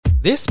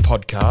This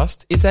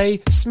podcast is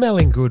a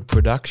Smelling Good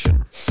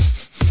production.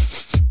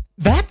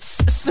 That's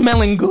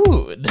smelling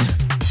good.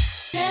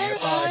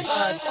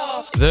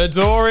 The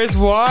door is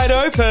wide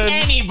open.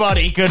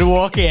 Anybody could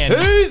walk in.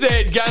 Who's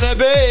it gonna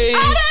be?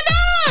 I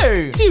don't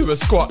know. Do a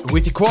squat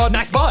with your quad.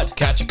 Nice bod.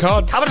 Catch a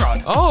cod. Carbon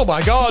rod. Oh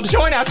my god.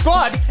 Join our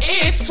squad.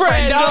 It's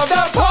friend of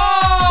the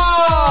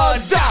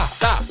pod.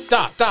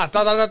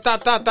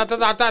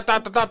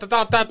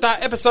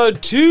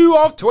 Episode 2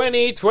 of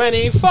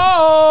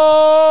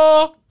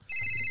 2024.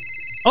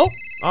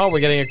 Oh,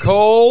 we're getting a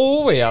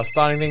call. We are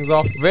starting things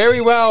off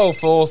very well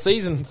for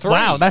season 3.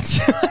 Wow, that's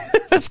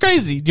that's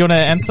crazy. Do you want to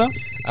answer?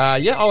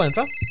 Yeah, I'll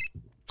answer.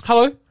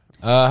 Hello.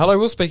 Hello,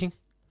 Will speaking.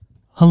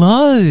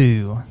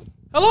 Hello.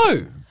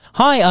 Hello.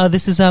 Hi,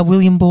 this is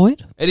William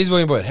Boyd. It is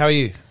William Boyd. How are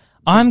you?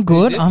 I'm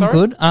good. this, I'm sorry?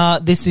 good.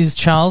 This is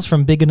Charles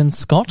from Biggin and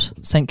Scott,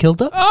 St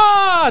Kilda.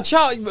 Ah,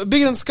 Charlie,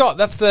 Biggin and Scott.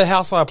 That's the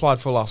house I applied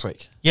for last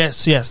week.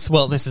 Yes.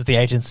 Well, this is the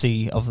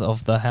agency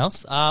of the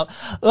house.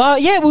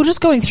 Yeah, we're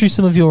just going through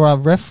some of your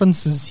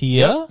references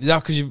here. Yeah,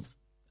 because you're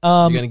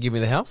going to give me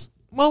the house?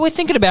 Well, we're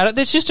thinking about it.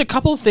 There's just a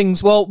couple of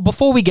things. Well,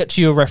 before we get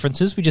to your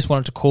references, we just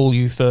wanted to call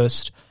you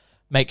first.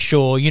 Make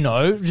sure,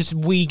 just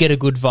we get a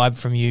good vibe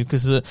from you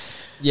because the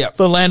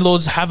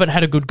landlords haven't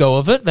had a good go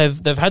of it.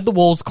 They've had the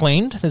walls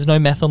cleaned. There's no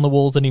meth on the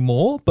walls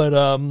anymore, but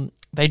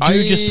they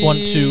do just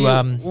want to.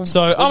 Was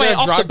there a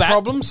off drug the bat,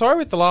 problem? Sorry,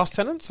 with the last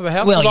tenants of the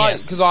house. Well,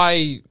 yes, because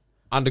I,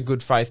 under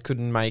good faith,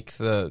 couldn't make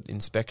the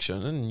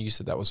inspection, and you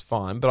said that was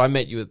fine. But I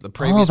met you at the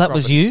previous. Oh, that property.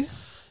 was you.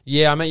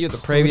 Yeah, I met you at the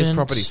previous Couldn't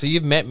property, so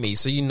you've met me,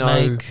 so you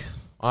know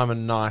I'm a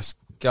nice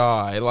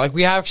guy. Like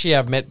we actually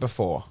have met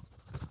before.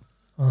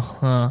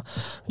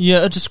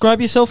 Yeah, describe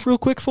yourself real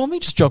quick for me.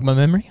 Just jog my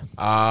memory. Hey,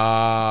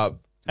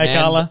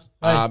 Carla.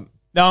 No,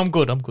 I'm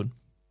good.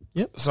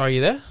 Yep. Sorry,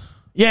 you there?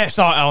 Yeah,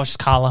 sorry. Oh, it's just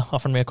Carla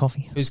offering me a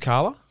coffee. Who's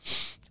Carla?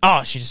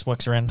 Oh, she just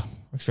works around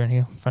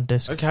here, front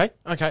desk. Okay.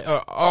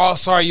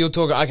 Sorry, you're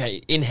talking.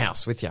 Okay,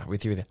 in-house with you.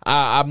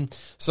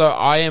 So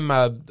I am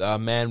a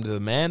man with a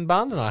man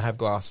bun, and I have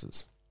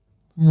glasses.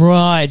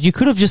 Right. You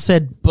could have just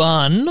said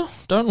bun.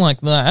 Don't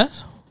like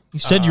that. You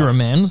said you're a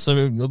man,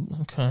 so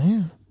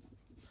okay.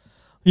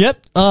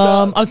 Yep.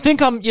 I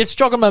think it's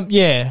jogging my.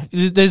 Yeah.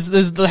 There's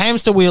the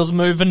hamster wheels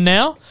moving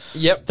now.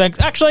 Yep. Thanks.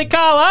 Actually,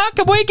 Carla,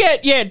 can we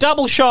get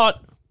double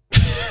shot?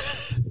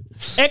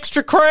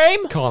 Extra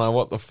cream? Connor,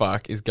 what the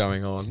fuck is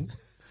going on?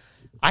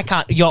 I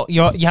can't.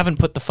 You haven't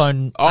put the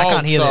phone. I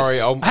can't hear sorry.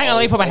 this. Hang on,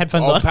 let me put my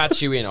headphones on. I'll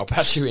patch you in.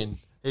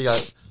 Here you go.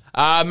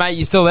 Mate,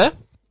 you still there?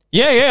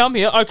 Yeah, I'm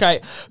here.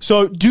 Okay.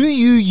 So, do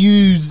you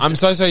use? I'm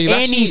so sorry.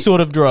 Any sort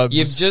of drugs?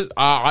 You've just.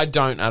 I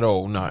don't at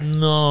all. No.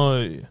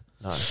 No.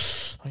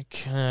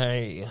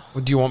 Okay.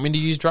 Well, do you want me to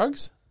use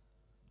drugs?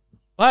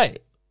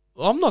 Wait,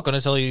 I'm not going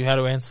to tell you how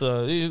to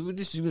answer.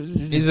 This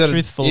is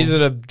truthful. Is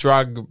it a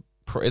drug?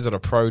 Is it a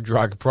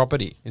pro-drug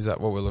property? Is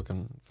that what we're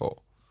looking for?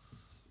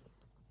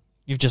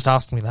 You've just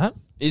asked me that.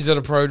 Is it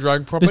a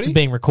pro-drug property? This is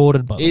being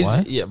recorded, by the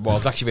way. Yeah, well,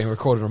 it's actually being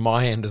recorded on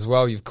my end as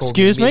well. You've called.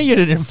 Excuse me, you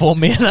didn't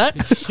inform me of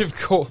that.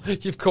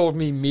 You've called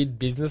me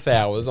mid-business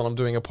hours, and I'm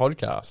doing a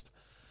podcast.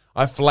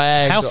 I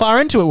flagged. How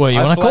far into it were you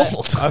when I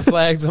called? I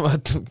flagged.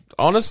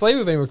 Honestly,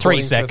 we've been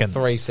recording 3 seconds.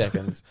 for 3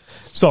 seconds.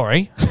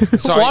 Sorry.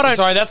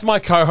 Sorry, that's my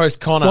co-host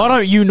Connor. Why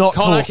don't you not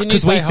Connor, talk? can you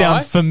Because we say sound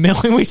hi?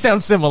 familiar. We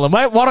sound similar,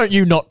 mate. Why don't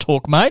you not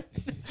talk, mate?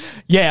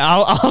 Yeah,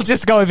 I'll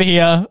just go over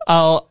here.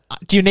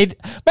 Do you need?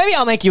 Maybe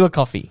I'll make you a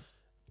coffee.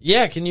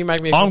 Yeah, can you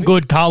make me a coffee? I'm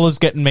good. Carla's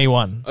getting me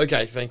one.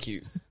 Okay, thank you.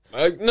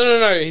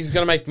 No. He's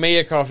going to make me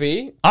a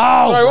coffee.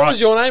 Oh, sorry, what right.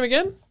 was your name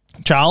again?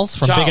 Charles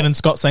from Biggin and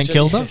Scott, St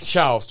Kilda.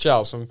 Yeah,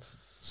 Charles from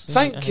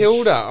St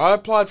Kilda. I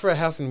applied for a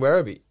house in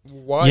Werribee.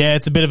 Why? Yeah,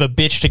 it's a bit of a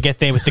bitch to get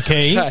there with the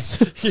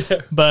keys.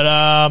 Yeah. But,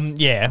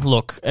 yeah,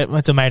 look,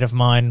 it's a mate of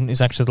mine. He's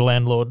actually the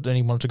landlord, and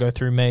he wanted to go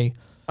through me.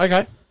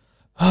 Okay.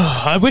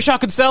 I wish I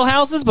could sell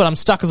houses, but I'm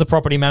stuck as a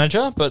property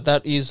manager. But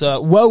that is,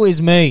 woe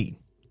is me.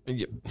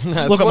 Yeah.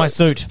 Look at my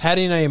suit. How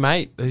do you know your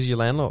mate? Who's your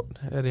landlord?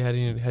 How do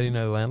you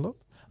know the landlord?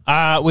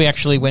 We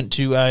actually went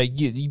to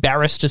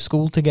barrister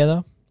school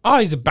together. Oh,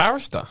 he's a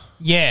barrister.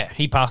 Yeah,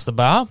 he passed the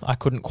bar. I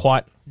couldn't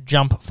quite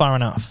jump far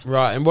enough.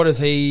 Right, and what does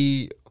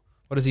he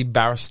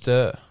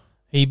barrister?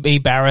 He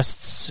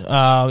barrists,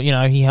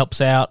 he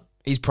helps out.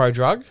 He's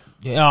pro-drug?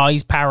 Oh,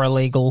 he's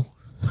paralegal.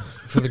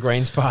 For the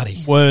Greens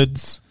Party.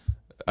 Words.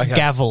 Okay.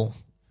 Gavel.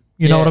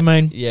 You know what I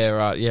mean? Yeah,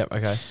 right. Yeah,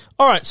 okay.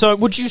 All right, so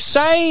would you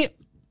say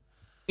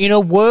in a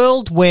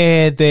world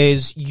where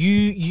there's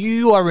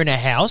you are in a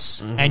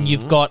house and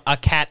you've got a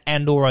cat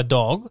and or a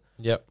dog,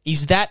 yep,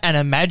 is that an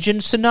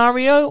imagined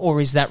scenario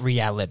or is that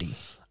reality?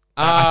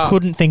 I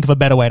couldn't think of a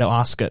better way to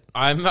ask it.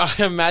 I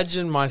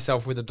imagine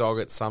myself with a dog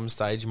at some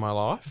stage in my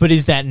life. But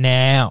is that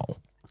now?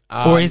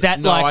 Or is that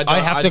no, I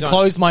have to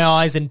close my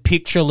eyes and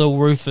picture little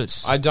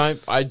Rufus? I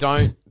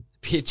don't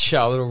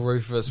picture little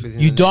Rufus within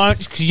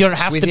because you don't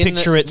have to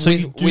picture it. So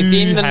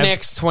within the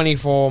next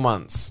 24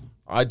 months.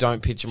 I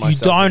don't picture You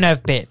myself. don't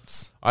have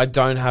pets. I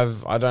don't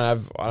have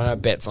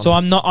bets on. So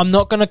I'm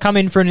not going to come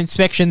in for an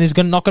inspection. There's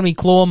not going to be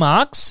claw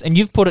marks, and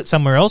you've put it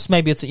somewhere else.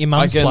 Maybe it's at your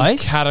mum's I can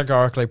place.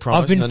 categorically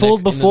promise. I've been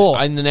fooled before.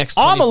 In the next,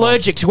 I'm 24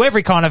 allergic to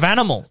every kind of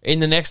animal. In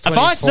the next, If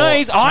 24, I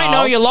sneeze, I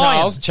know you're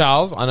lying.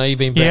 Charles, I know you've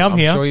been burnt. Yeah, I'm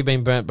here. Sure you've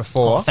been burnt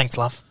before. Oh, thanks,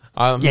 love.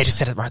 Yeah, just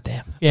said it right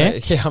there. Yeah,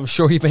 yeah, I'm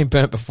sure you've been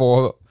burnt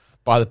before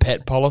by the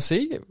pet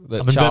policy. I've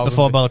been burnt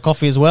before by the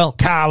coffee as well.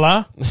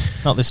 Carla,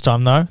 not this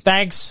time though.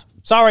 Thanks.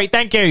 Sorry.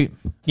 Thank you.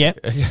 Yeah.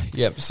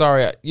 Yep.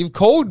 Sorry, you've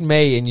called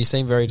me and you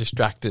seem very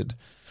distracted.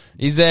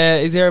 Is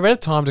there a better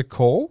time to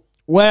call?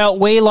 Well,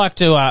 we like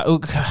to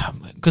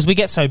because we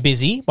get so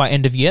busy by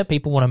end of year.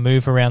 People want to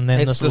move around. Then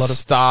It's there's a lot of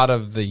start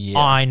of the year.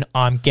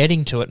 I'm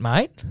getting to it,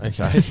 mate.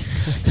 Okay.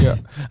 Yeah.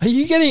 Are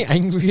you getting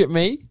angry at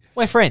me?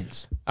 We're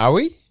friends. Are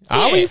we?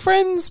 Are Yeah. we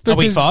friends? Are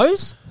we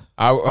foes?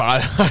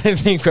 I don't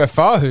think we're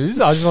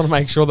foes. I just want to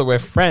make sure that we're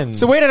friends.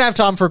 So we don't have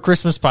time for a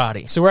Christmas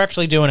party. So we're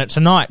actually doing it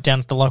tonight down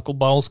at the local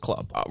bowls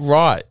club.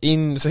 Right.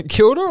 In St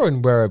Kilda or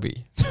in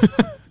Werribee?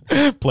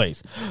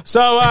 Please.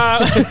 So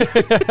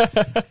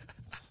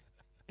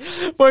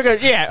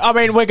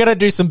we're gonna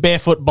do some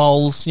barefoot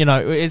bowls. You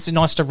know, it's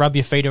nice to rub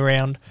your feet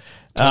around.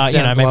 Maybe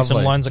lovely.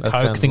 some lines of That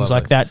Coke, sounds things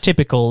lovely. like that.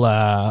 Typical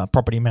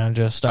property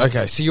manager stuff.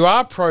 Okay, so you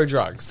are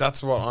pro-drugs.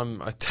 That's what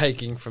I'm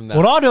taking from that.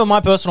 What I do in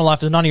my personal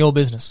life is none of your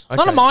business. Okay.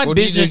 None of my Well,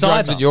 business do you do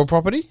drugs either. at your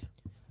property?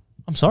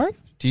 I'm sorry?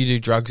 Do you do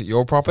drugs at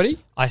your property?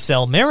 I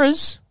sell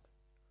mirrors.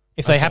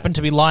 If they happen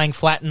to be lying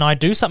flat and I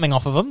do something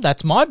off of them,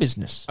 that's my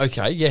business.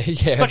 Okay, yeah.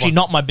 It's actually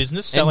not my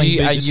business.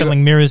 And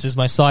Selling mirrors is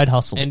my side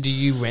hustle. And do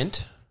you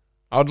rent?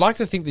 I would like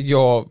to think that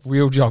your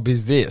real job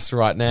is this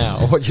right now,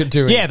 or what you're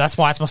doing. Yeah, that's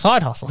why it's my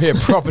side hustle. Yeah,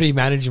 property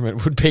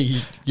management would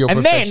be your And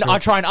then professional- I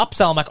try and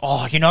upsell. I'm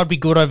like, it'd be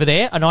good over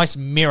there, a nice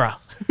mirror.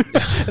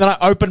 And then I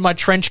open my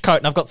trench coat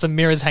and I've got some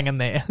mirrors hanging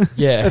there.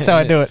 Yeah. That's how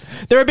I do it.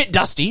 They're a bit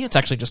dusty. It's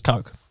actually just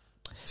Coke.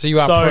 So you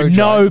are So pro-drug.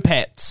 no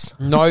pets.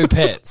 No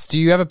pets. Do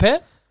you have a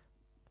pet?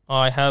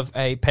 I have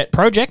a pet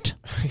project.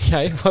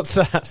 Okay, what's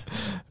that?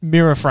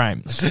 Mirror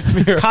frames.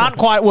 Can't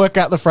quite work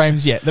out the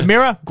frames yet. The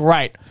mirror,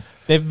 great.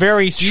 They're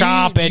very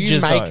sharp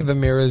edges, Do you make though. the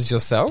mirrors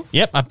yourself?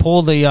 Yep, I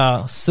pour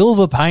the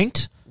silver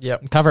paint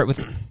Yep. and cover it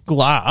with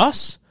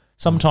glass,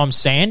 sometimes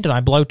sand, and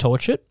I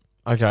blowtorch it.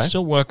 Okay.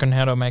 Still working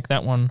how to make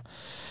that one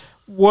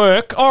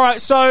work. All right,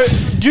 so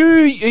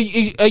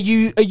are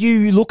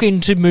you looking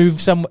to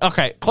move some?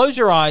 Okay, close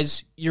your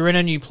eyes. You're in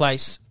a new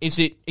place. Are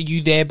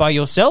you there by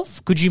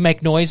yourself? Could you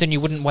make noise and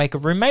you wouldn't wake a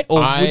roommate, or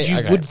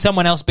would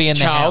someone else be in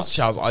the house?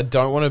 Charles, I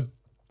don't want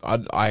to.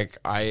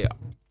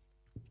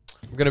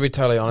 I'm going to be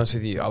totally honest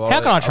with you. How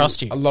can I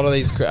trust you? A lot of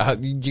these,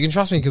 you can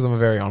trust me because I'm a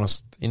very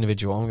honest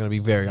individual. I'm going to be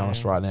very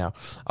honest right now.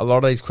 A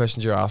lot of these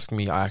questions you're asking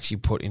me, I actually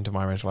put into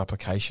my rental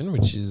application,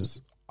 which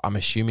is, I'm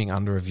assuming,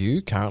 under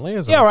review currently.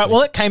 Yeah, all right.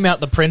 Well, it came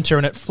out the printer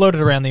and it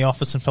floated around the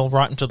office and fell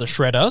right into the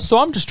shredder. So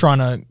I'm just trying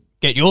to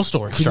get your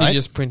story Can straight. you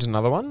just print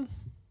another one?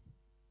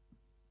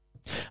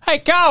 Hey,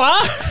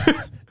 Carla,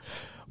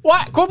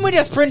 what? Couldn't we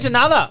just print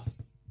another?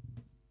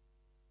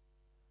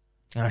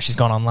 Oh, she's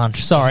gone on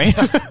lunch. Sorry.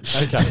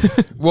 Okay.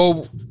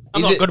 Well,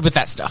 I'm not good with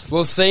that stuff.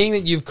 Well, seeing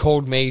that you've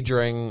called me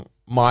during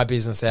my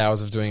business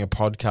hours of doing a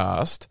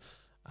podcast,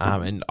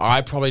 and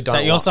I probably don't.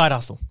 Is that your side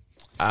hustle?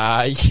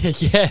 Yeah,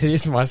 it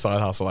is my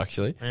side hustle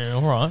actually. Yeah,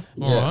 all right.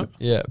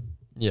 Yeah,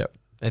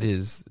 it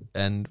is,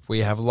 and we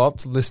have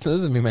lots of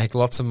listeners, and we make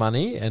lots of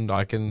money, and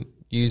I can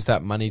use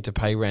that money to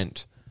pay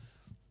rent.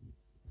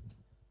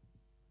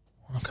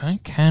 Okay,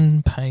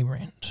 can pay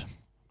rent.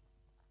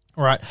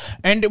 All right.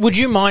 And would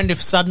you mind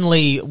if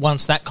suddenly,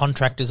 once that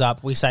contract is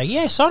up, we say,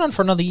 yeah, sign on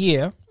for another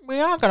year. We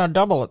are going to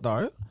double it,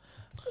 though.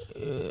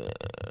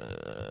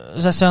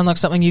 Does that sound like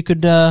something you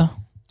could... If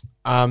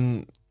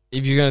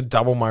you're going to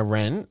double my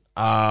rent,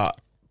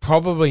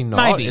 probably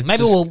not. Maybe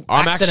we'll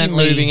I'm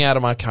accidentally... actually moving out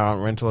of my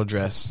current rental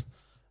address.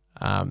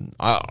 I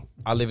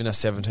live in a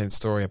 17th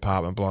story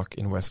apartment block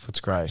in West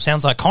Footscray.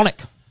 Sounds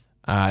iconic.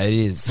 It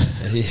is.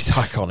 It is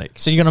iconic.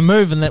 So you're going to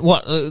move, and then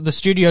what? The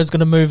studio's going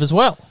to move as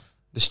well?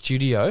 The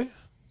studio?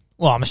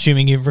 Well, I'm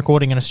assuming you're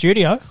recording in a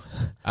studio.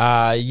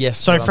 Yes.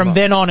 So from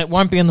then on, it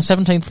won't be on the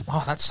 17th.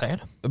 Oh, that's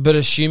sad. But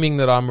assuming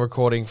that I'm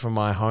recording from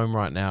my home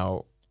right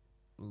now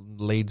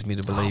leads me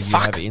to believe you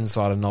have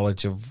insider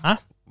knowledge of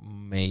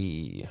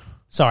me.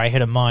 Sorry, I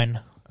hit a mine.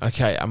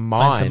 Okay, a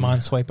mine. That's a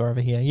minesweeper over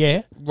here.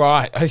 Yeah.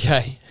 Right.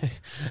 Okay.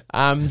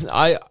 I'm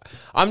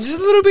just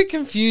a little bit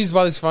confused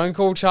by this phone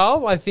call,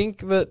 Charles. I think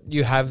that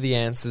you have the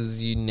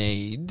answers you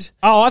need.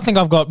 Oh, I think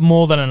I've got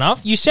more than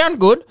enough. You sound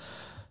good,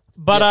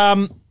 but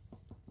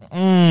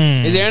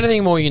Is there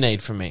anything more you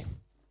need from me?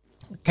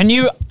 Can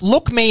you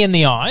look me in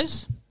the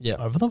eyes? Yeah.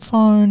 Over the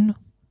phone.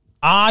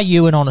 Are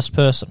you an honest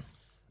person?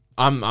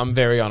 I'm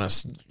very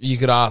honest. You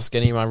could ask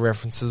any of my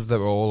references that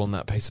were all on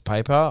that piece of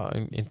paper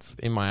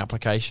in my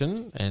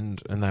application, and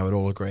they would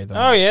all agree that.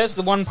 Oh, yeah, it's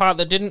the one part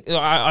that didn't...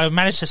 I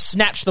managed to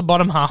snatch the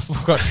bottom half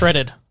and got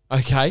shredded.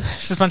 Okay. It's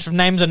just a bunch of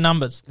names and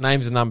numbers.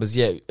 Names and numbers,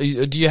 yeah.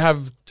 Do you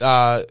have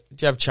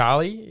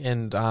Charlie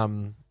and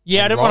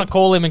Yeah, I didn't Rob? want to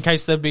call him in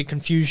case there'd be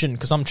confusion,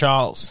 because I'm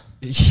Charles.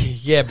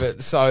 Yeah, but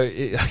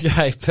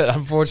but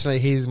unfortunately,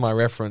 here's my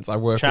reference. I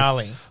work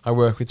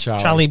with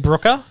Charlie. Charlie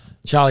Brooker?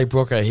 Charlie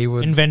Brooker, he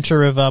would...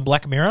 Inventor of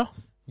Black Mirror?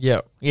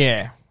 Yeah.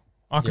 Yeah.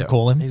 I could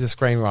call him. He's a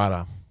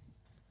screenwriter.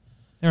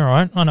 All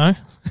right, I know.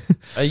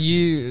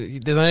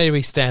 There's no need to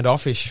be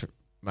standoffish,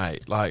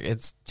 mate. Like,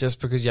 it's just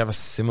because you have a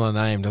similar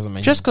name doesn't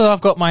mean... Just because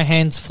I've got my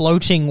hands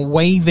floating,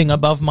 waving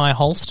above my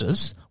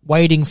holsters,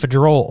 waiting for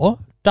draw,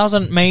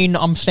 doesn't mean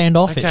I'm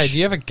standoffish. Okay, do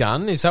you have a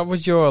gun? Is that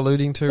what you're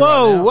alluding to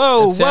whoa, right now?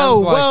 Whoa, it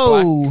sounds whoa,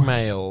 like whoa.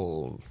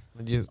 blackmail.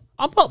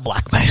 I'm not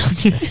blackmailing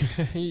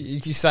you.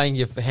 You're saying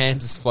your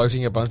hands is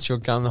floating above your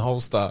gun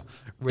holster.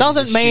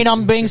 Doesn't mean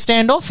I'm being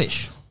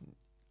standoffish.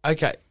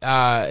 Okay,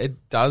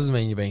 it does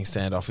mean you're being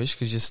standoffish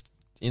because you're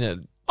in a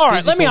all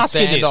right, let me ask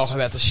you this.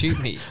 About to shoot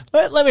me.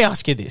 Let me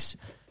ask you this.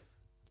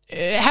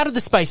 How did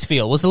the space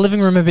feel? Was the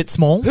living room a bit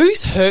small?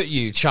 Who's hurt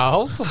you,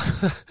 Charles?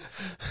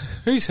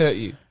 Who's hurt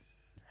you?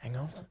 Hang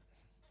on.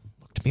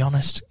 Look, to be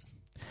honest,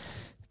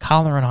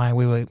 Carla and I,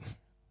 we were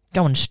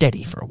going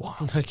steady for a while.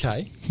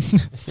 Okay.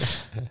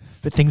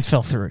 But things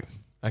fell through.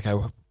 Okay,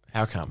 well,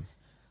 how come?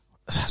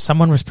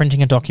 Someone was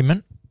printing a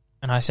document,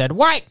 and I said,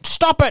 wait,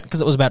 stop it,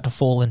 because it was about to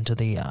fall into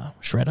the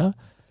shredder.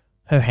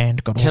 Her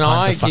hand got all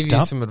kinds of fucked up. Can I give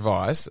you some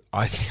advice?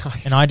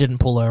 And I didn't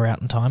pull her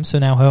out in time, so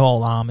now her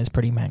whole arm is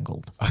pretty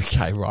mangled.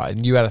 Okay, right.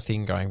 And you had a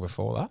thing going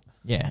before that?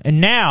 Yeah. And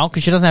now,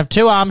 because she doesn't have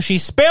two arms, she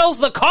spills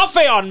the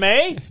coffee on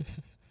me.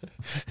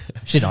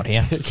 She's not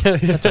here.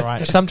 That's all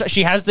right.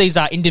 She has these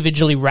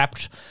individually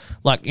wrapped,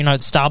 like,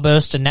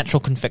 Starburst and natural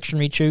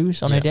confectionery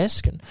chews on her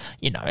desk. And,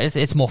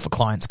 it's more for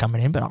clients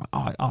coming in, but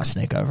I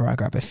sneak over, I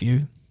grab a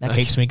few. That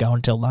keeps me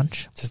going till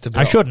lunch.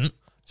 I shouldn't.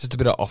 Just a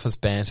bit of office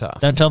banter.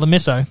 Don't tell the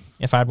misso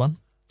if I had one.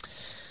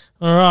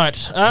 All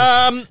right.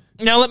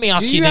 Now let me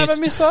ask you this. Do you have a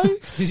misso?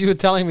 Because you were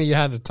telling me you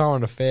had a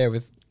torrent affair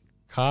with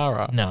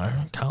Cara. No,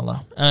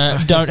 Carla.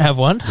 Don't have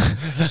one.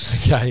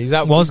 Okay.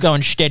 Was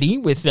going steady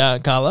with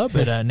Carla,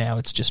 but now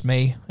it's just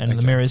me and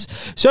the mirrors.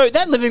 So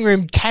that living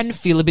room can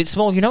feel a bit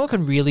small. You know what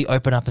can really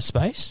open up a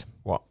space?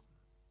 What?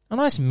 A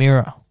nice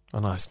mirror.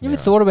 A nice mirror. You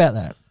ever thought about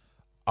that?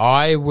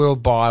 I will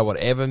buy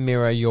whatever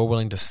mirror you're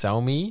willing to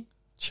sell me,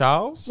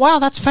 Charles. Wow,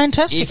 that's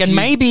fantastic.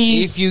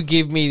 Maybe if you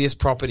give me this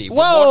property.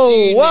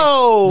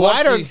 Whoa.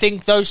 I don't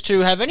think those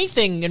two have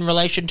anything in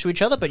relation to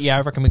each other, but yeah,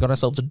 I reckon we got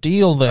ourselves a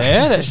deal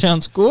there. That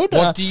sounds good.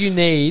 What do you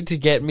need to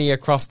get me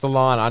across the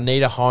line? I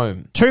need a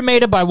home. 2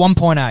 meter by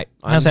 1.8.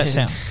 How's that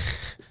sound?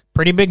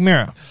 Pretty big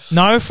mirror.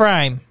 No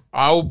frame.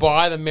 I will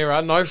buy the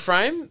mirror. No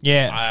frame?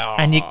 Yeah.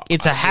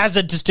 It's a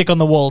hazard to stick on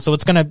the wall, so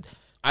it's going to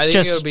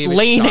just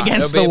lean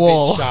against the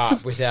wall.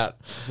 Sharp without.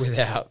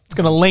 It's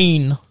going to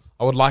lean.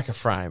 I would like a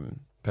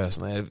frame.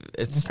 Personally,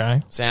 it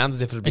sounds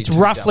as if it'd be. It's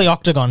roughly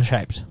octagon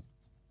shaped.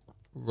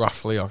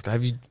 Roughly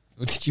octagon.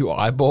 Did you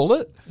eyeball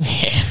it?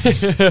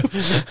 Yeah.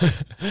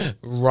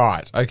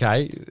 Right.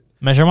 Okay.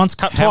 Measure once,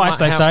 cut twice.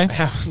 They say.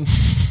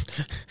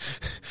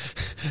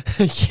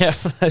 Yeah,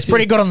 it's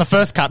pretty good on the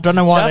first cut. Don't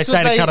know why they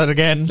say to cut it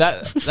again.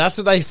 That's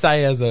what they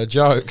say as a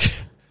joke.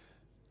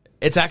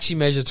 It's actually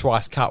measured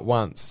twice, cut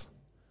once.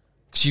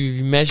 Because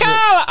you measure.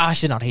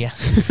 She's not here.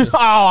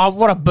 Oh,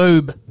 what a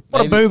boob.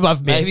 What a boob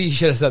I've been. Maybe you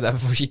should have said that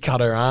before she cut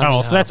her arm.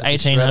 Oh, so that's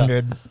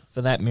 1,800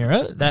 for that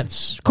mirror.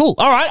 That's cool.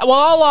 All right.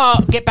 Well,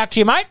 I'll get back to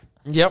you, mate.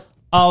 Yep.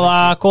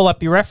 I'll call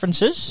up your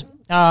references.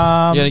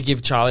 You're going to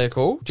give Charlie a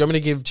call? Do you want me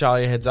to give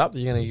Charlie a heads up that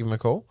you're going to give him a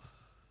call?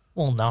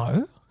 Well,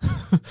 no.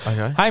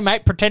 Okay. Hey,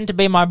 mate, pretend to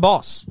be my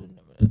boss.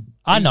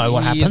 I know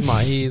what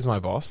happens. He is my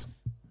boss.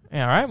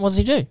 Yeah, all right. What does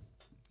he do?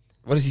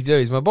 What does he do?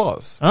 He's my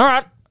boss. All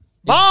right.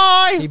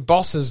 Bye. He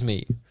bosses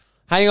me.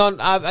 Hang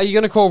on. Are you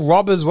going to call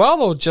Rob as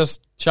well or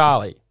just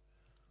Charlie?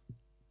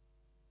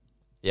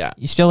 Yeah.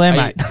 You still there,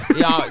 mate?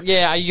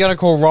 Yeah. Are you going to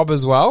call Rob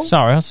as well?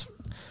 Sorry,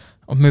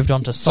 I've moved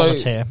on to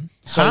solitaire.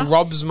 So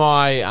Rob's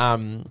my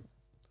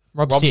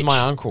Rob's my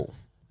uncle.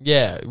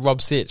 Yeah,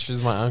 Rob Sitch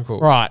is my uncle.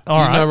 Right. Do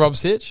you know Rob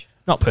Sitch?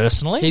 Not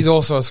personally. He's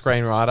also a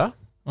screenwriter.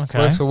 Okay.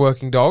 Works for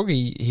Working Dog.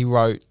 He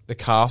wrote The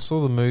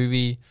Castle, the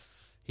movie.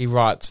 He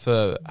writes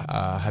for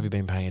Have You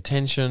Been Paying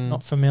Attention?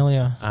 Not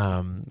familiar.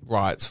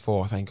 Writes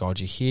for Thank God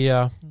You're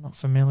Here. Not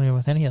familiar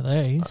with any of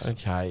these.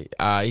 Okay.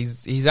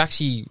 He's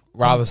actually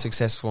rather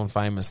successful and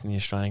famous in the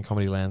Australian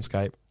comedy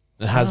landscape.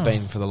 It has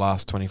been for the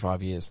last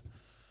 25 years.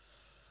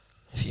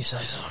 If you say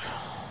so.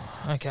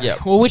 Okay.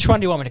 Yep. Well, which one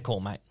do you want me to call,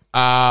 mate?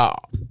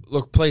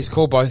 Look, please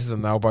call both of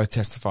them. They'll both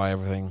testify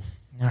everything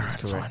is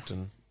correct.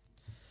 Fine.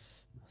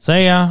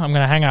 See ya. I'm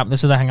going to hang up.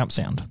 This is the hang up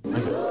sound.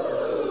 Okay.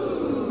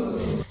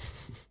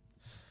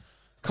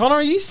 Connor,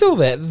 are you still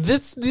there?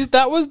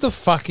 That was the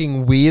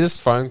fucking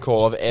weirdest phone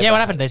call I've ever. Yeah,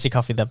 what happened? There's your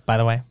coffee, by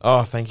the way.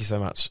 Oh, thank you so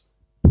much.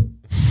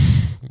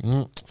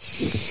 Yum,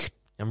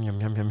 yum,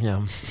 yum, yum,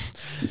 yum.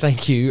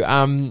 Thank you.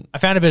 I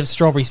found a bit of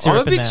strawberry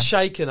syrup in there. I'm a bit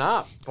shaken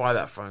up by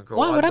that phone call.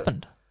 Why? What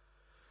happened?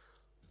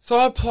 So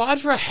I applied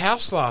for a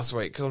house last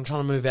week because I'm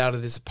trying to move out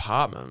of this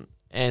apartment,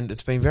 and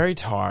it's been very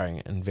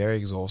tiring and very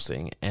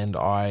exhausting. And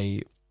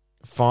I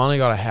finally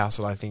got a house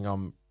that I think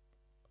I'm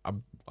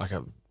like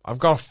a I've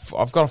got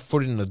a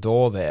foot in the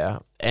door there,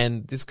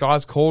 and this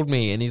guy's called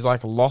me, and he's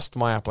like lost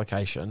my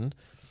application.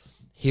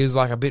 He was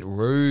like a bit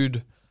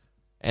rude,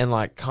 and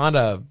like kind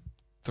of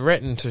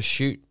threatened to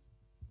shoot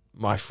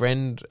my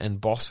friend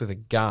and boss with a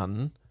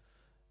gun,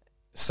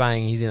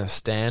 saying he's in a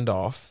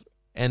standoff,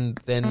 and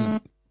then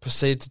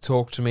proceeded to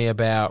talk to me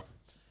about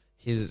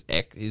his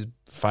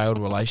failed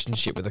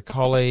relationship with a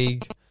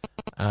colleague.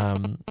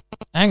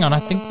 Hang on, I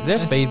think is there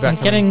feedback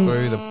coming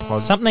through the podcast?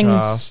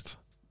 Something's.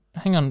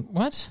 Hang on,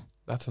 what?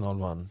 That's an odd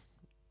one.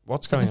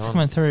 What's going on? It's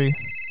coming through.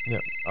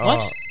 Yep. What?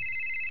 Oh,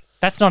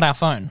 That's not our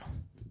phone.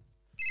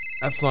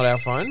 that's not our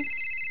phone.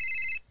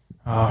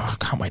 Oh, I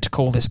can't wait to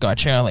call this guy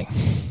Charlie.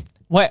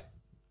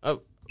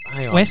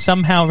 Hang on. We're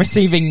somehow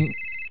receiving.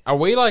 Are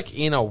we like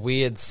in a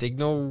weird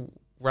signal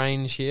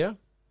range here?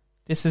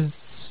 This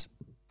is.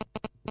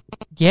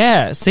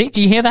 Yeah, see,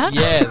 do you hear that?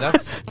 Yeah,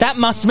 that's that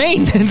must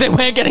mean that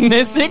we're getting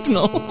their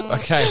signal.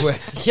 okay.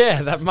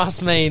 That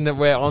must mean that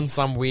we're on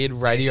some weird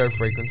radio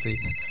frequency.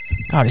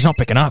 God, he's not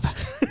picking up.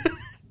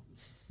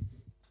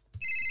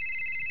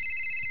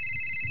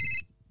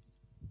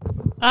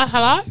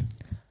 Hello?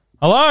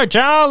 Hello,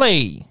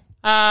 Charlie.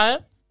 Charlie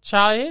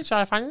here,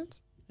 Charlie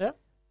Funyuns. Yeah.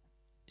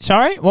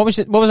 Sorry, what was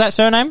that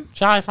surname?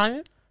 Charlie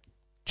Funyuns.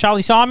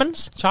 Charlie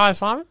Simons? Charlie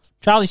Simons.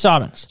 Charlie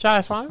Simons.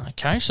 Charlie Simons.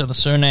 Okay, so the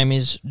surname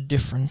is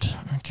different.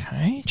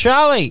 Okay.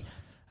 Charlie.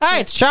 Hey,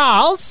 it's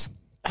Charles.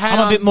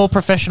 I'm a bit more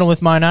professional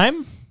with my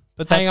name.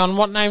 But hang on,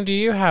 what name do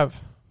you have?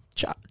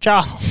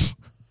 Charles.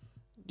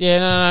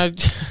 Yeah,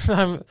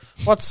 no.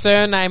 What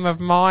surname of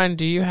mine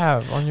do you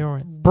have on your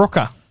end?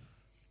 Brooker.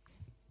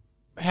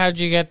 How'd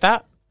you get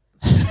that?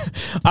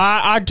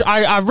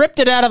 I ripped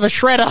it out of a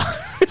shredder.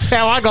 That's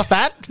how I got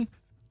that. Are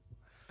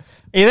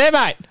you there,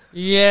 mate?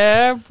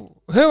 Yeah.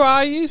 Who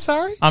are you,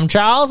 sorry? I'm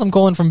Charles. I'm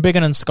calling from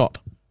Biggin and Scott.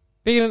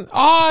 Biggin.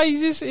 Oh,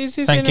 is this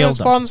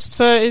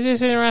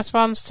in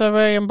response to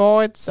William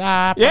Boyd's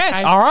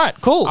Yes, all right,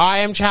 cool. I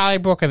am Charlie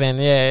Brooker then,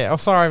 yeah. Oh,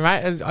 sorry,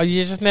 mate.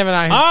 You just never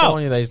know who's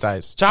calling you these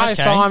days. Charlie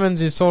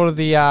Simons is sort of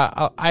the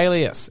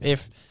alias.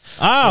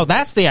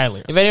 That's the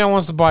alias. If anyone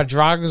wants to buy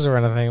drugs or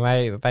anything,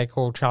 they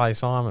call Charlie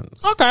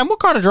Simons. Okay, and what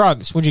kind of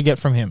drugs would you get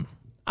from him?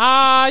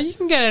 You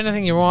can get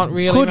anything you want,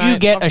 really. Could you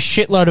get a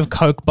shitload of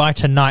coke by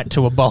tonight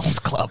to a bowls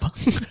club?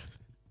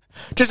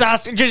 just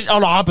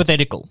on a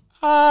hypothetical.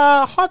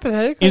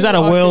 Hypothetically. Is that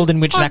a world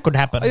in which that could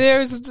happen?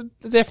 There is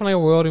definitely a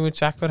world in which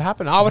that could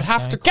happen. I would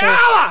have to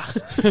call...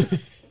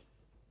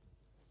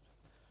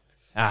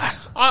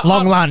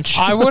 Long lunch.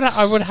 I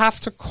would have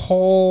to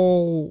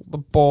call the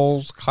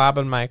Balls Club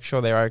and make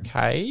sure they're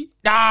okay.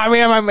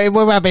 We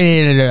won't be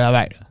here to do that,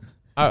 mate.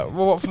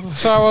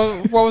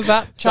 So what was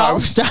that,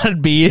 Charles? We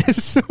started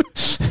beers.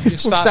 We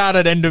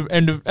started end of.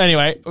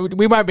 Anyway,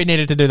 we won't be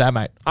needed to do that,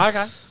 mate.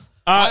 Okay.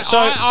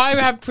 I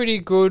have pretty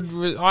good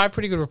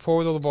rapport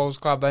with all the Balls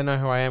Club. They know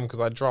who I am because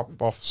I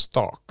drop off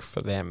stock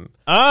for them.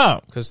 Oh,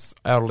 because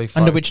elderly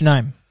folk. Under which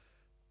name?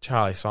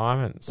 Charlie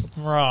Simons.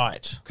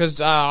 Right. Because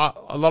a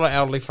lot of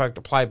elderly folk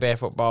that play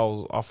barefoot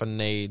bowls often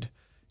need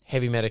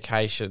heavy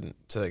medication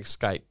to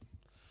escape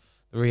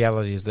the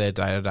realities of their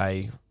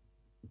day-to-day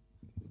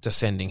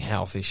descending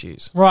health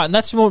issues. Right, and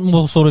that's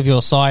more sort of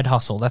your side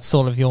hustle. That's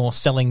sort of your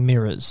selling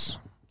mirrors.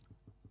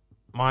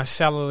 My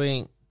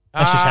selling...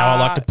 That's just how I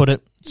like to put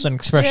it. It's an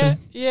expression.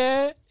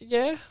 Yeah.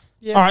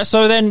 All right,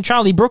 so then,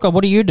 Charlie Brooker,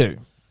 what do you do?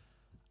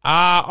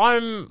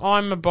 I'm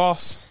a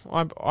boss.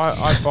 I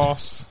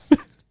boss.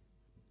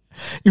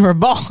 You're a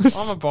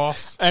boss. I'm a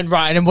boss. And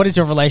what is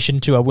your relation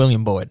to a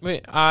William Boyd?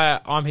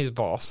 I'm his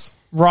boss.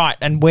 Right,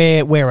 and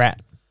where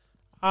at?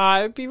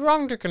 It'd be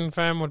wrong to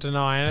confirm or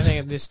deny anything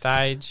at this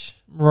stage.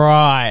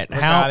 Right.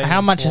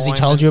 How much has he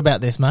told you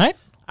about this, mate?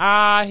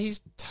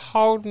 He's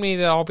told me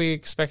that I'll be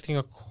expecting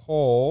a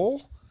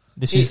call.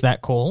 This is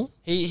that call?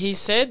 He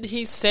said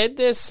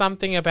there's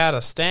something about a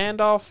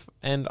standoff,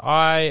 and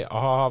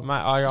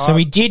So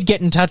he did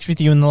get in touch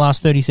with you in the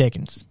last 30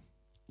 seconds?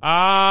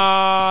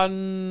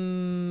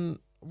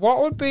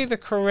 What would be the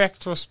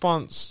correct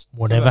response?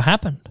 Whatever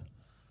happened.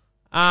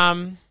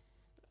 No.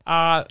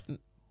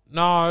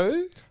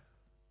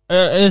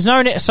 There's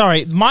no...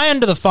 Sorry, my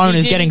end of the phone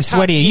is getting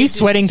sweaty. Are you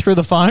sweating through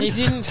the phone? He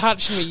didn't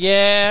touch me.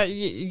 Yeah.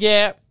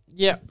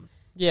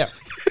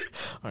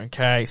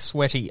 Okay,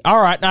 sweaty. All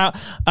right, now,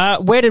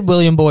 where did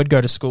William Boyd go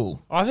to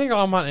school? I think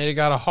I might need to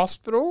go to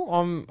hospital.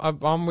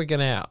 I'm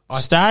wigging out.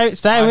 Stay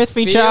with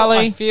me, Charlie.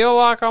 I feel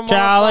like I'm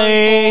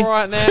Charlie. on a phone call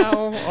right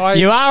now.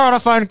 You are on a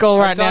phone call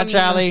right now,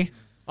 Charlie.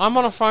 I'm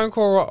on a phone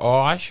call.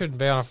 I shouldn't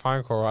be on a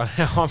phone call right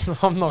now.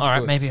 I'm not. All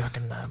right, maybe I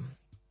can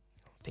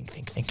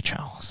think,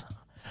 Charles.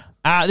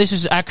 This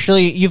is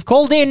actually, you've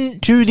called in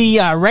to the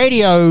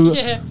radio.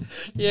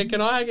 Yeah.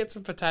 Can I get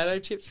some potato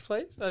chips,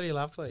 please? That'd be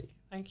lovely.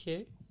 Thank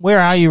you. Where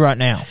are you right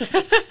now? Look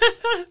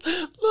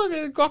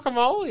at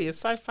guacamole. It's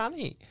so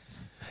funny.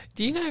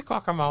 Do you know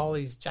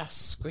guacamole's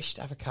just squished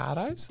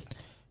avocados?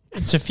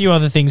 It's a few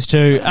other things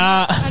too.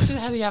 Imagine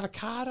how the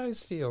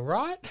avocados feel,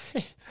 right?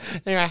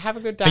 Anyway, have a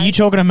good day. Are you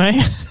talking to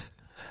me?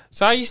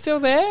 So are you still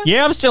there?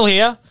 Yeah, I'm still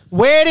here.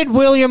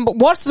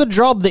 What's the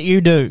job that you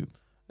do?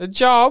 The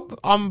job,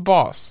 I'm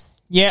boss.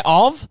 Yeah,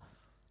 of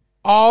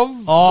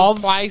the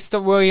place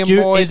that William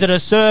Boyd... Is it a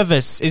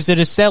service? Is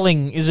it a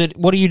selling?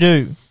 What do you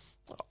do?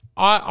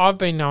 I've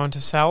been known to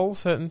sell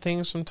certain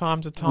things from time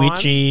to time.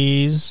 Which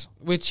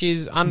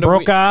is under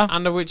Brooker.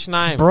 Under which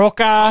name?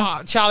 Brooker.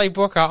 Oh, Charlie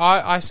Brooker.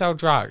 I sell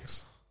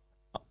drugs.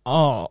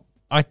 Oh,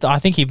 I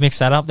think you've mixed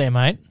that up there,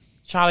 mate.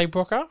 Charlie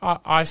Brooker.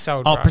 I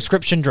sell drugs. Oh,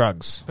 prescription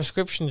drugs.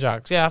 Prescription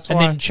drugs. Yeah, that's and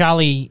why. And then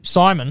Charlie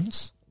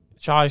Simons.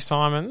 Charlie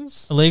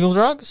Simons. Illegal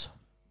drugs?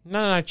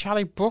 No.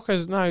 Charlie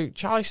Brooker's... No,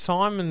 Charlie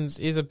Simons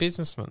is a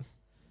businessman.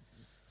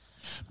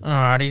 All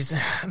right,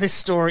 this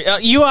story...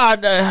 you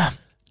are...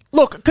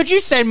 look, could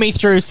you send me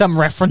through some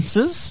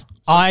references?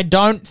 I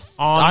don't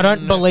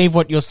believe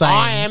what you're saying.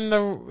 I am the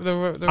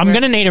I'm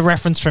going to need a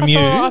reference from you.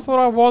 I thought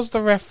I was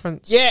the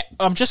reference. Yeah,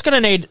 I'm just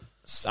going to need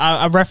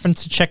a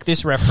reference to check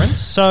this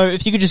reference. So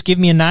if you could just give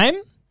me a name.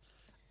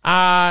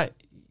 Yeah.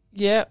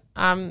 You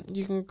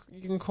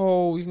can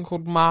call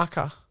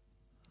Marker.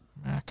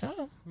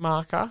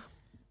 Marker.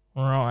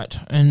 Right,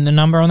 and the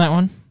number on that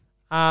one?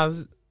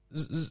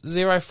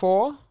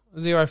 0404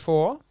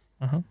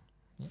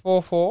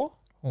 44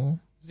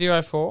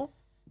 04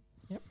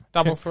 Yep.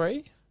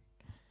 33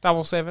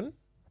 77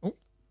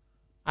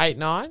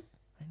 89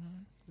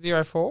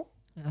 04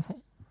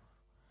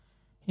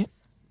 Yep.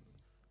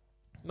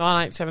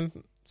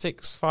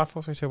 9876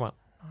 54321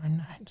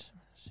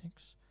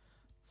 9876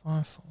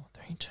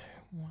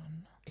 54321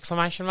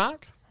 exclamation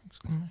mark.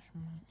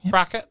 Yep.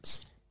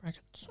 Brackets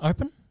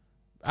open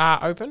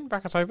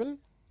brackets open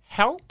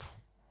help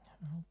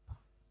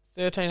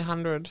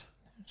 1300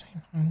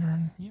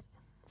 yep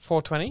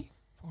 420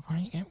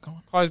 yep, go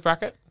on. Close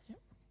bracket. Yep.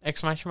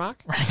 Exclamation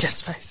mark.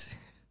 Ranger's face.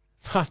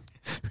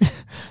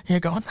 Yeah,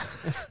 go on.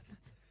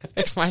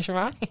 Exclamation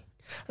mark.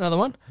 Another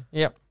one?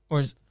 Yep.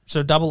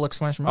 So double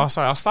exclamation mark? Oh,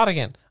 sorry. I'll start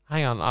again.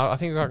 Hang on. I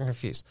think I got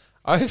confused.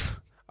 Yep,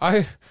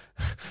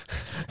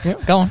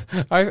 go on.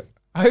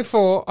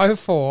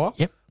 0404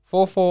 Yep.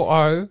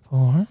 440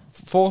 4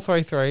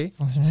 433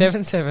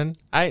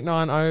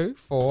 77890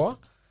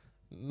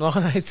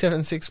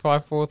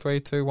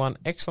 9876544321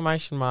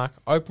 exclamation mark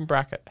open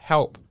bracket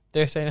help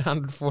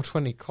 1300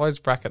 420 close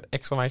bracket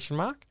exclamation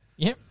mark.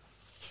 Yep.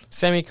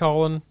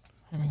 Semicolon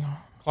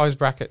close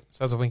bracket. So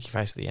there's a winky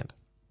face at the end.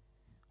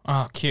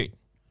 Oh, cute.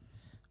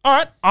 All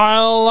right,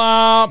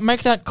 I'll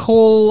make that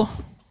call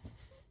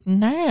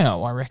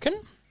now, I reckon.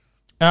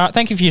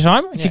 Thank you for your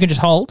time. If you can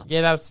just hold.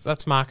 Yeah,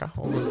 that's Marker.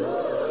 All good.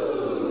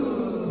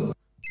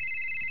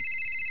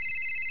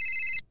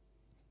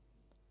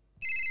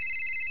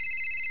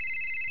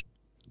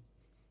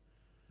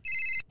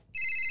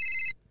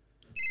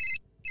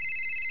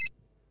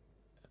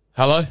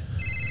 Hello?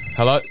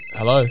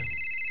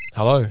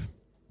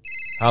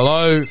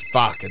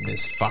 Fucking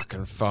this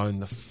fucking phone,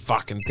 the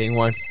fucking thing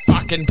won't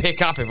fucking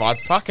pick up if I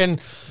fucking...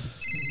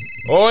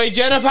 Oi,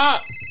 Jennifer!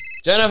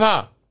 Do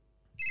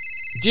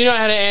you know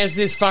how to answer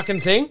this fucking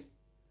thing?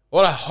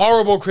 What a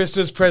horrible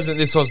Christmas present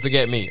this was to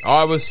get me.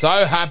 I was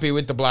so happy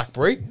with the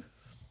BlackBerry.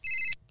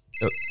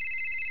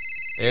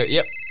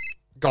 Yep,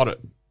 got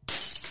it.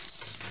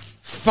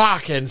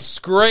 Fucking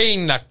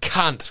screen the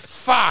cunt.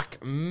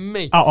 Fuck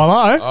me. Oh,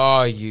 hello?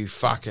 Oh, you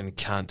fucking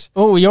cunt.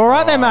 Oh, you all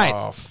right there, mate?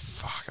 Oh,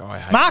 fuck. I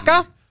hate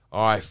Marker? you.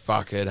 I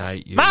fucking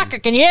hate you. Marker,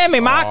 can you hear me,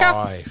 Marker?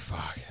 I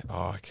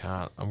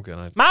can't. I'm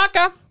gonna...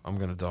 Marker? I'm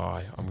gonna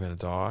die.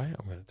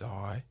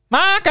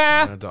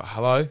 Marker?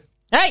 Hello?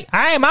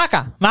 Hey,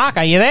 Marker.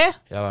 Marker, you there?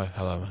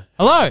 Hello, mate.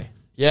 Hello?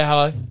 Yeah,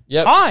 hello.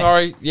 Yep, Hi.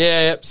 sorry.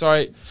 Yep,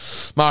 sorry.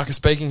 Marcus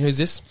speaking. Who's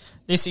this?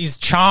 This is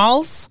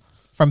Charles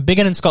from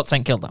Biggin and Scott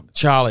St Kilda.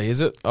 Charlie,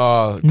 is it?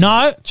 Oh,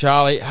 no.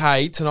 Charlie,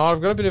 hey, tonight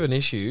I've got a bit of an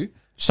issue.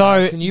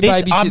 So can you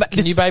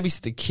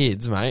babysit the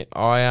kids, mate?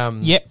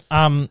 Yep.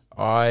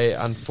 I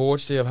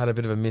unfortunately I've had a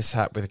bit of a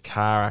mishap with a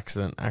car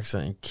accident.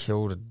 Accidentally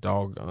killed a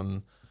dog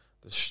on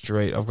the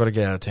street. I've got to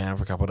get out of town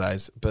for a couple of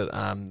days, but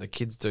the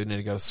kids do need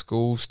to go to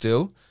school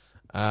still.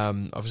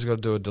 I've just got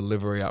to do a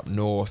delivery up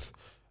north.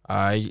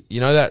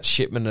 You know that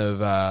shipment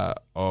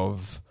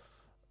of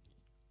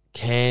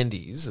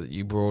candies that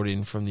you brought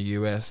in from the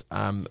US?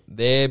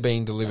 They're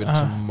being delivered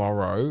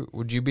tomorrow.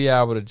 Would you be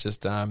able to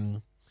just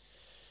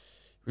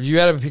would you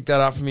be able to pick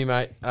that up for me,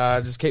 mate?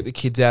 Just keep the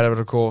kids out of it,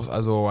 of course,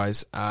 as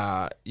always.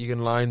 You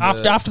can loan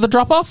after the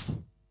drop off.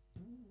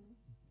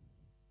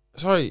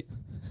 Sorry,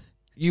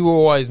 you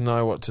always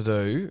know what to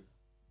do.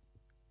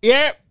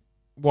 Yeah.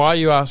 Why are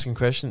you asking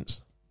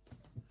questions?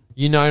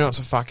 You know not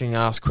to fucking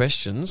ask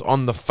questions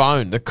on the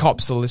phone. The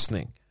cops are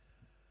listening.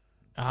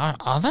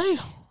 Are they?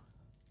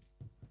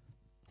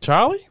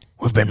 Charlie?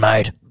 We've been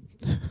made.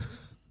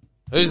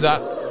 Who's that?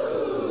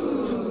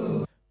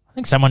 I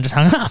think someone just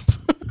hung up.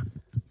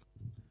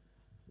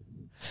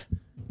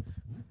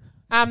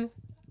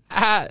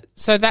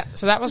 So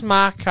that was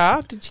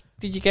Marker.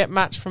 Did you get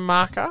much from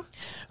Marker?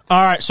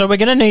 All right, so we're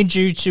going to need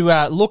you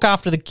to look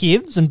after the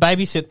kids and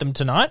babysit them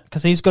tonight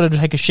because he's got to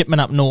take a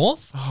shipment up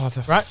north. Oh,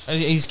 right?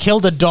 He's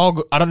killed a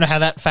dog. I don't know how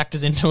that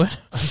factors into it,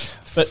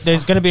 but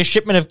there's going to be a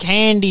shipment of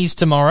candies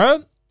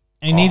tomorrow,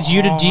 And he needs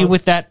you to deal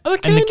with that Are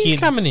the and the candies kids.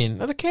 coming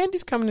in? Are the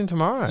candies coming in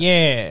tomorrow?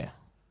 Yeah.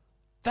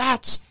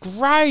 That's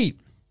great.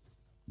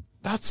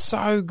 That's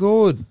so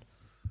good.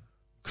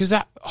 Because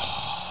that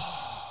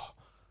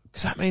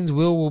means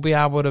Will will be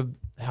able to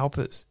help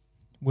us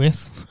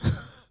With?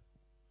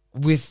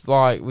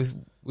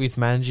 with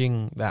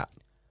managing that.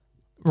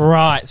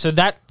 Right. So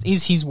that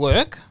is his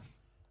work.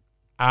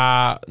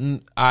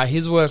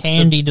 His work.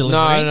 Candy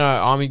delivery?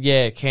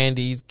 No.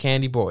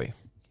 Candy boy.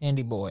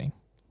 Candy boy.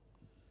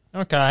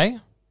 Okay.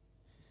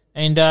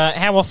 And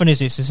how often is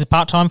this? Is this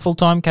part-time,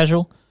 full-time,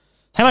 casual?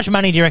 How much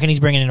money do you reckon he's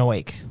bringing in a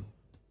week?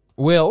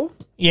 Will?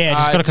 Yeah,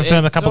 just got to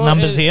confirm a couple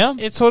numbers here.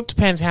 It sort of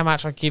depends how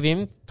much I give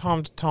him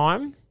time to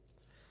time.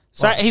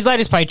 So his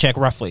latest paycheck,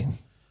 roughly.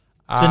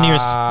 The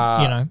nearest,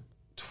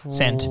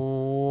 cent.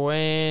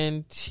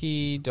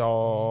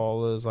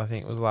 $20, I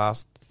think, was the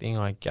last thing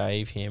I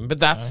gave him. But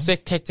that's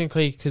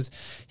technically because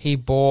he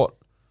bought...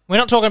 We're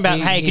not talking about,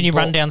 hey, can you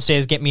run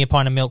downstairs, get me a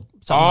pint of milk,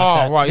 something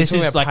like that. Right. This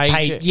is like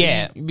paid,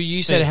 yeah. But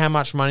you said how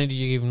much money did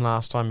you give him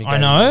last time you gave I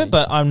know, him?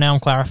 but I'm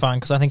clarifying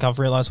because I think I've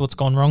realised what's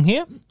gone wrong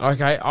here.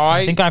 Okay,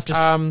 I think I have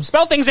to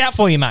spell things out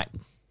for you, mate.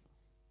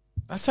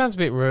 That sounds a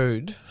bit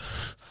rude.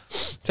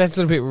 Sounds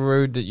a little bit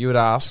rude that you would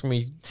ask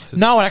me.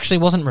 No, it actually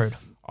wasn't rude.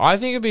 I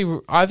think it'd be.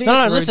 I think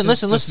it's rude to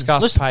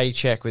discuss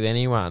paycheck with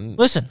anyone.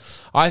 Listen,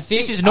 I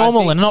think this is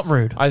normal and not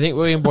rude. I think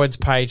William Boyd's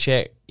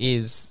paycheck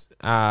is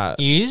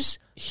his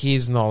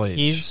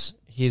knowledge.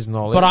 His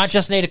knowledge. But I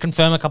just need to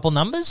confirm a couple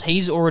numbers.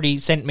 He's already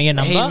sent me a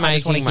number. He's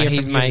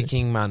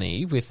making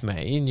money with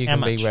me, and you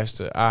can be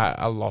rested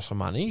a lot of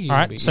money. All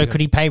right. So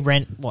could he pay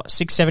rent? What,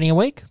 $670 a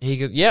week? He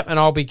could. Yep, and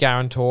I'll be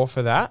guarantor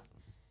for that.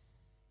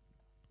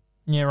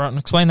 Yeah, right. And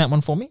explain that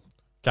one for me.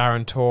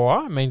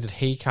 Guarantor means that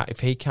if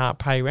he can't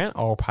pay rent,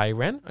 I'll pay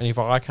rent, and if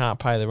I can't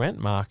pay the rent,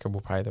 Marker will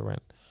pay the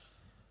rent.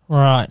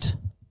 Right.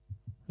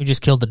 You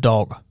just killed the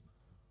dog.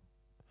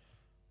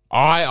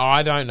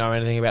 I don't know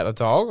anything about the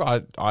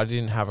dog. I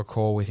didn't have a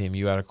call with him.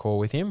 You had a call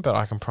with him, but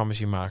I can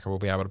promise you Marker will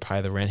be able to pay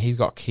the rent. He's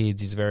got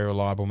kids. He's a very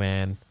reliable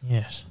man.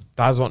 Yes.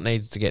 Does what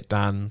needs to get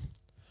done.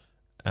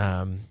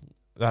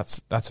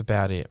 That's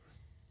about it.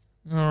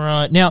 All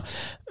right. Now,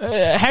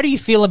 how do you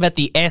feel about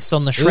the S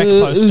on the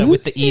Shrek poster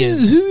with the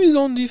ears? Who is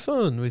on the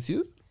phone with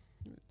you?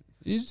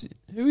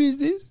 Who is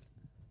this?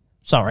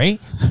 Sorry.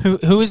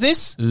 Who is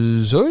this?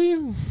 Sorry?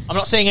 I'm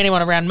not seeing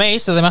anyone around me,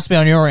 so they must be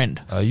on your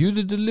end. Are you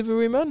the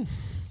delivery man?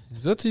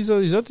 Is that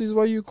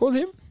why you call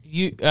him?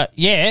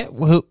 Yeah.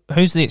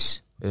 Who's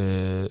this?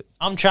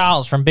 I'm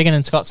Charles from Biggin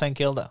and Scott St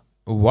Kilda.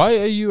 Why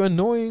are you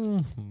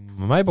annoying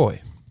my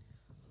boy?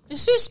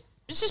 Is this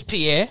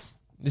Pierre?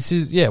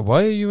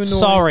 Why are you annoying?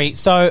 Sorry.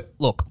 So,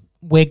 look,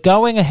 we're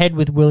going ahead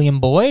with William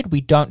Boyd.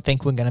 We don't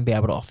think we're going to be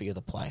able to offer you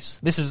the place.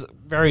 This is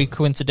very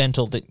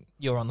coincidental that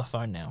you're on the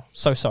phone now.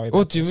 So sorry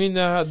about do you mean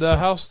the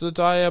house that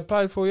I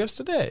applied for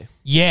yesterday?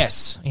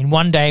 Yes. In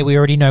one day, we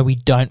already know we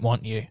don't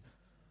want you.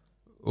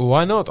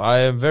 Why not? I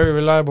am a very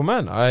reliable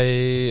man.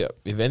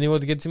 If anyone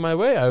gets in my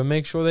way, I will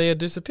make sure they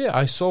disappear.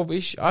 I solve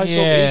issue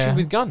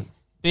with gun.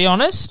 To be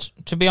honest,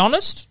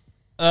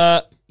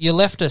 you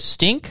left a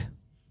stink.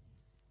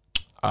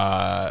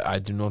 I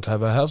do not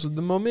have a house at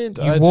the moment.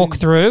 You walk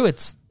through, I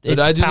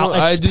do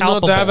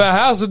not have a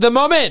house at the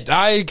moment.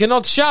 I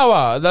cannot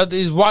shower. That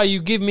is why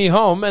you give me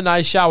home, and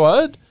I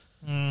showered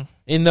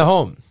in the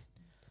home.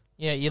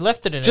 Yeah, you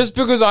left it in just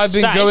because I've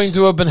been going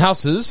to open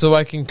houses so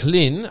I can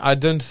clean. I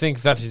don't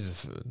think that is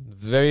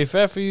very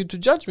fair for you to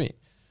judge me.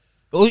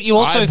 Well, you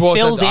also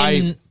filled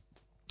in.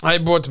 I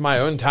brought my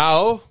own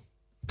towel,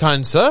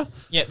 kind sir.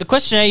 Yeah, the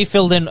questionnaire you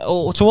filled in to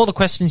all the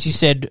questions you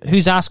said.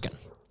 Who's asking?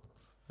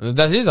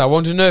 That is, I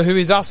want to know who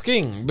is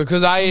asking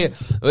because it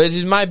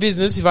is my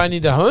business if I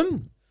need a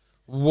home.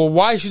 Well,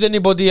 why should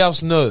anybody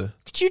else know?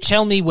 Could you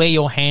tell me where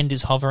your hand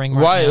is hovering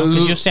right now?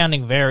 Because you're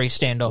sounding very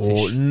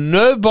standoffish.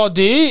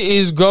 Nobody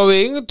is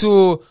going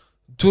to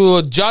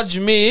judge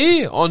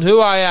me on who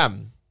I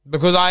am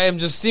because I am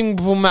just a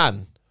simple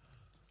man.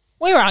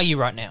 Where are you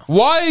right now?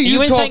 Why are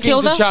you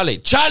talking to Charlie?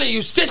 Charlie,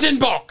 you sit in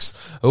box.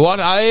 What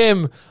I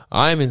am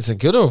in St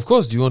Kilda, of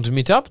course. Do you want to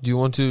meet up? Do you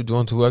want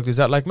to work this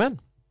out like men?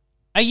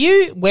 Are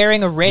you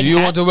wearing a red hat? Do you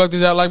want to work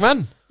this out like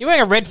men? You're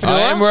wearing a red fedora?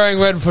 I am wearing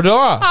red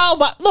fedora. Oh,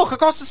 but look,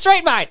 across the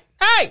street, mate.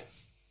 Hey!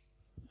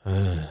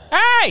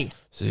 Hey!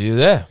 See you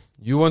there.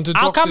 You want to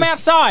talk? I'll come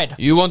outside.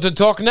 You want to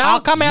talk now?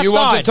 I'll come outside. You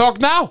want to talk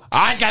now?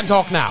 I can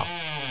talk now.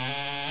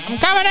 I'm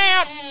coming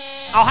out.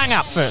 I'll hang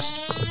up first.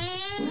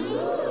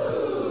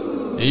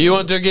 You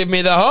want to give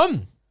me the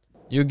home?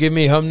 You give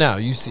me home now.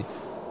 You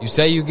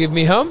say you give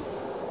me home?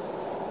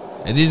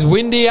 It is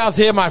windy out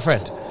here, my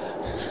friend.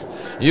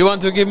 You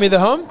want to give me the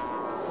home?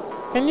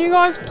 Can you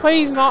guys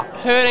please not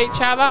hurt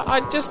each other?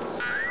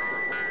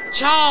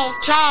 Charles,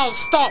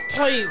 stop,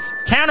 please.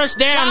 Count us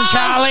down,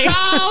 Charlie.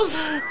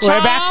 Charles!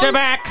 We're back to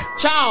back.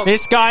 Charles!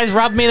 This guy's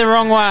rubbed me the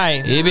wrong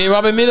way. He be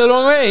rubbing me the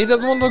wrong way. He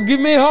doesn't want to give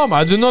me home.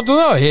 I do not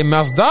know. He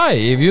must die.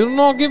 If you do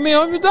not give me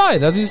home, you die.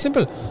 That is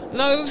simple.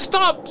 No,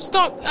 stop.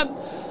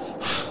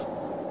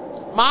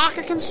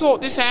 Marker can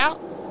sort this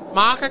out.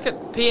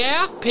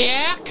 Pierre,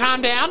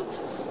 calm down.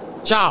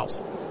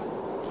 Charles,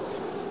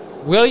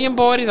 William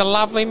Boyd is a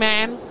lovely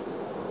man.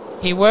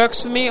 He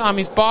works for me. I'm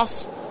his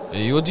boss.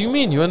 What do you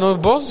mean? You are not a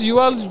boss? You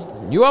are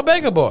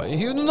Baker Boy.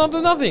 You do not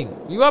do nothing.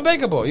 You are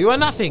Baker Boy. You are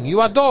nothing.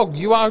 You are dog.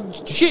 You are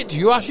shit.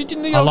 You are shit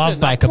in the ocean. I love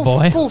Baker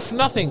Boy. Poof,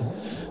 nothing.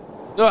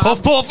 No,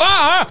 poof, poof,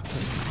 ah!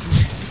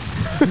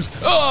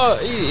 Oh,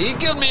 he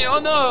killed me. Oh,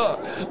 no.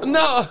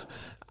 No.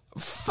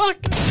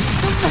 Fuck.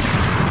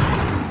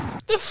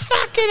 The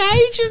fucking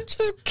agent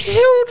just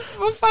killed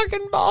my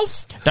fucking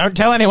boss. Don't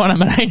tell anyone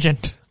I'm an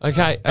agent.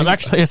 Okay. I'm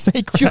actually a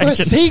secret agent. You're a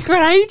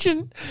secret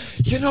agent.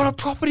 You're not a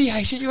property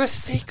agent. You're a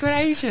secret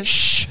agent.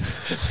 Shh.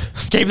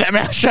 Keep that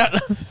mouth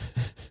shut.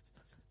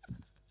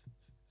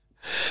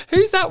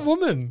 Who's that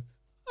woman?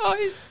 Oh,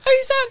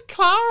 who's that?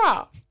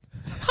 Clara.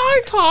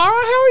 Hi, Clara.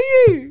 How are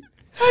you?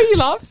 How are you,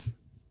 love?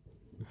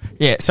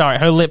 Yeah, sorry.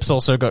 Her lips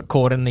also got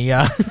caught in the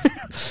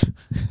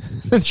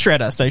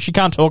shredder, so she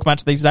can't talk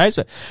much these days.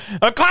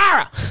 But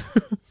Clara,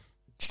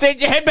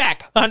 stand your head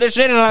back.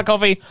 Understand another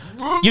coffee.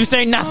 You've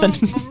seen nothing.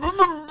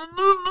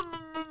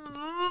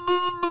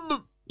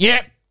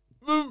 Yeah.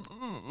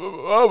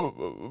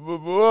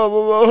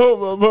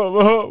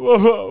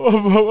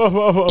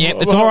 Yep,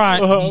 it's all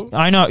right.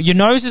 I know. Your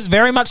nose is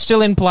very much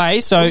still in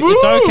play, so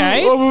it's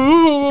okay.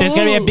 There's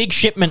going to be a big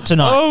shipment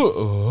tonight.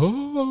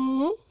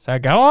 So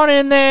go on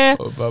in there.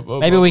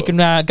 Maybe we can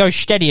go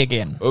steady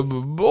again.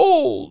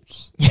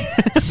 Balls.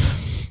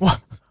 What?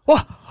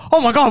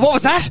 Oh, my God. What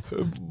was that?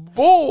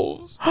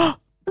 Balls.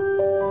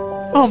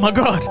 Oh, my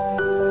God.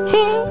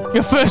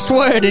 Your first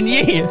word in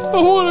years.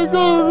 I want to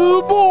go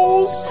to the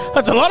balls.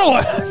 That's a lot of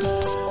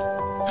words.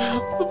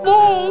 The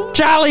balls.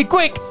 Charlie,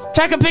 quick.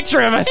 Take a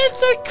picture of us.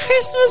 It's a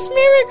Christmas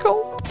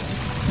miracle.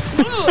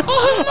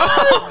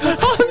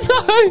 Oh,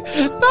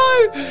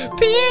 no.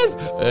 P.S.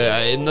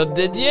 I'm not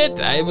dead yet.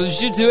 I will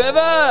shoot whoever.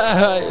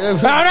 Oh,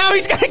 no.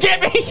 He's going to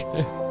get me.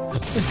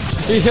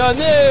 Oh,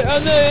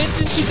 no. It's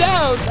a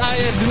shootout.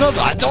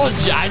 I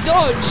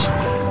dodge.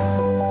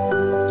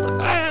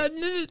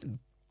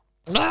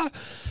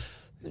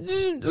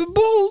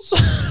 Balls.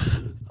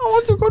 I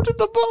want to go to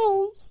the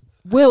balls.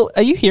 Will,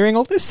 are you hearing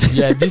all this?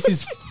 Yeah, this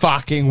is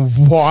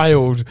fucking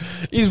wild.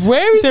 Is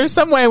there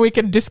somewhere we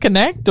can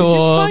disconnect? Or is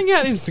this playing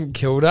out in St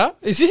Kilda?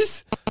 Is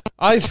this?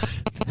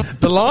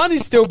 The line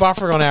is still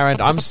buffering on our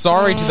end. I'm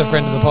sorry to the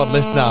friend of the pod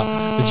listener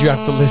that you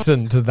have to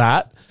listen to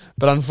that.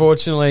 But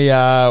unfortunately,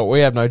 we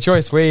have no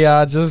choice. We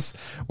are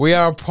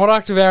a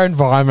product of our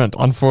environment,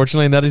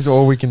 unfortunately, and that is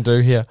all we can do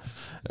here.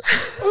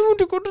 I want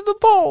to go to the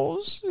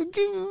balls.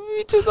 Give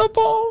me to the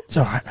balls. It's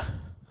all right.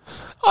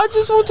 I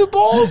just want the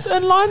balls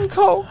and lime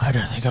coke. I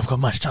don't think I've got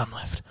much time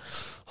left.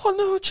 Oh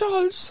no,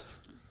 Charles.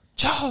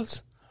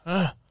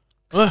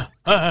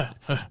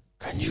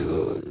 Can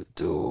you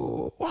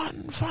do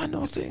one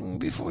final thing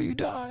before you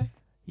die?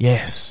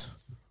 Yes.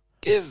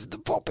 Give the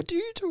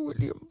property to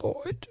William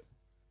Boyd.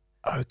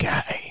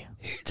 Okay.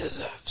 He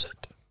deserves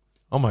it.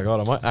 Oh my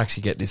God, I might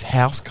actually get this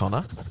house,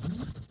 Connor.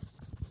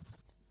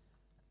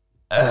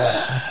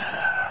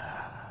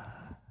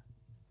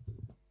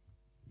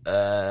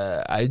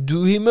 I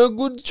do him a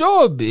good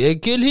job. I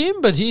kill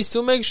him, but he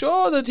still makes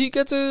sure that he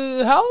gets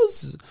a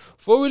house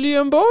for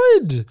William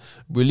Boyd.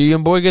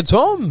 William Boyd gets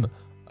home.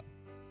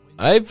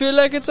 I feel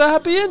like it's a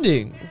happy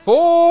ending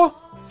for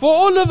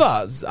all of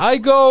us. I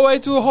go away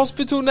to a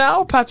hospital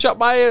now, patch up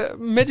my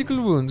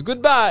medical wounds.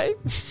 Goodbye.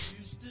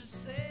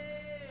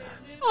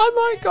 I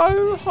might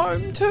go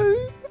home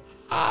too.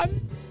 I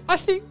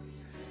think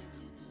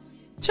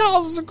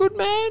Charles is a good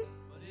man.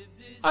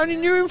 I only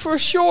knew him for a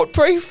short,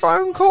 brief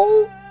phone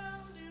call.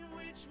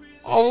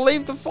 I'll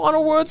leave the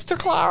final words to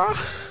Clara.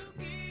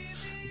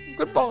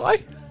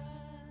 Goodbye.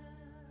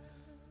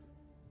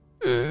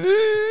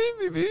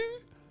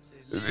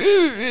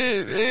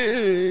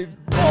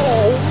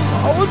 Balls.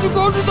 I want to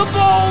go to the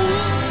balls.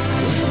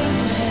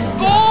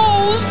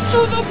 Balls to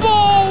the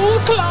balls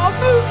club.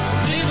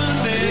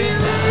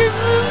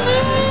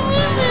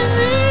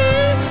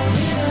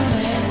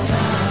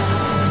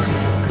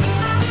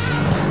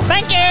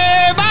 Thank you.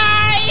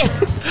 Bye.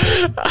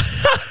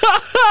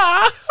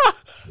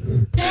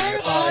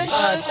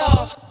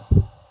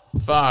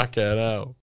 Fuck it hell.